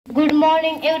Good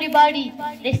morning, everybody.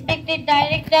 Respected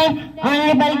director,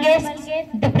 honorable guests,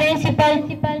 the principal,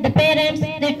 the parents,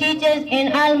 the teachers,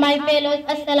 and all my fellows.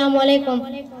 Assalamu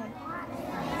alaikum.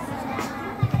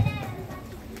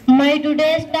 My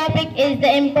today's topic is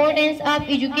the importance of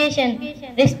education.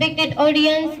 Respected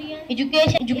audience,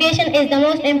 education is the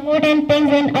most important thing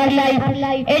in our life.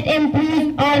 It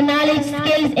improves our knowledge,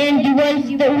 skills, and develops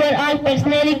the overall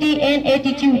personality and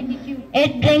attitude.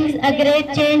 It brings a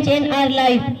great change in our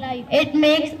life. It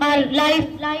makes our life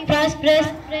prosperous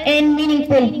and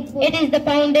meaningful. It is the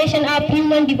foundation of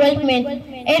human development.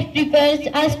 It prepares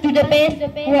us to the best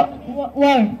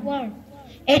world.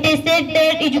 It is said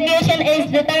that education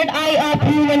is the third eye of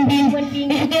human beings.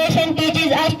 Education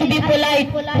teaches us to be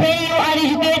polite. When you are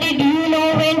educated, you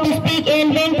know when to speak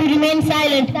and when to remain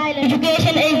silent.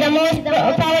 Education is the most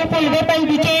powerful weapon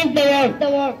to change the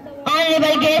world.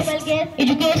 Honorable guests,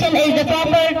 education is the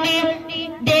property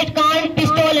that can't be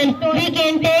stolen. We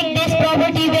can take this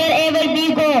property wherever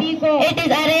we go. It is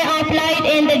a ray of light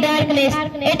in the darkness.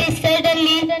 It is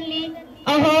certainly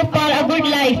a hope for a good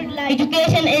life.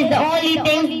 Education is the only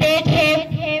thing that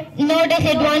have no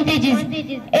disadvantages.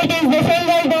 It is the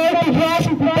single door to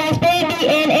prosperity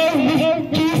and is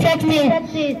to success.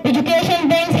 Education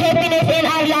brings happiness in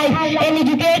our life. An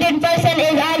educated person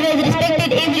is always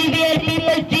respected everywhere.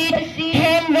 People treat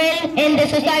him well in the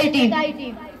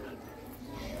society.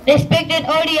 Respected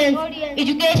audience,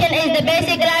 education is the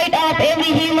basic right of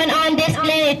every human on this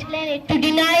planet. To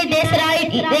deny this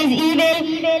right is evil.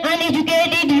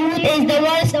 Uneducated youth is the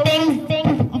worst thing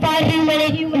for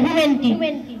humanity.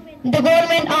 The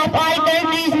government of all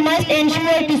countries must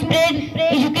ensure to spread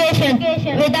education.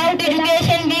 Without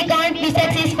education, we can't be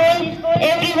successful.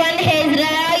 Everyone has the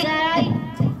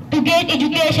right to get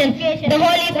education. The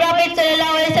Holy Prophet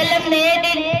ﷺ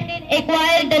narrated,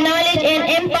 acquire the knowledge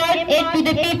and impart it to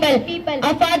the people.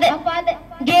 A father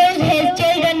gives his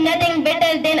children nothing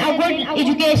better than a good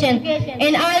education,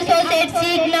 and also said,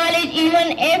 seek knowledge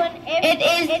even if it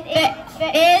is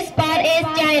as far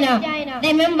as China.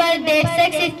 Remember that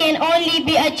success can only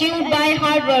be achieved by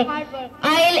hard work.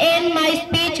 I'll end my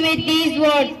speech with these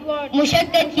words.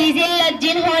 मुशक्कत की जिल्लत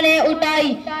जिन्होंने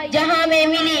उठाई, जहाँ में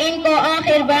मिली इनको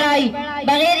आखिर बढ़ाई,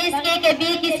 बगैर इसके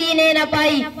कभी किसी ने न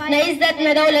पाई, न इज्जत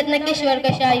न दौलत न किश्वर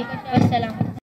कशाई। वस्सलाम।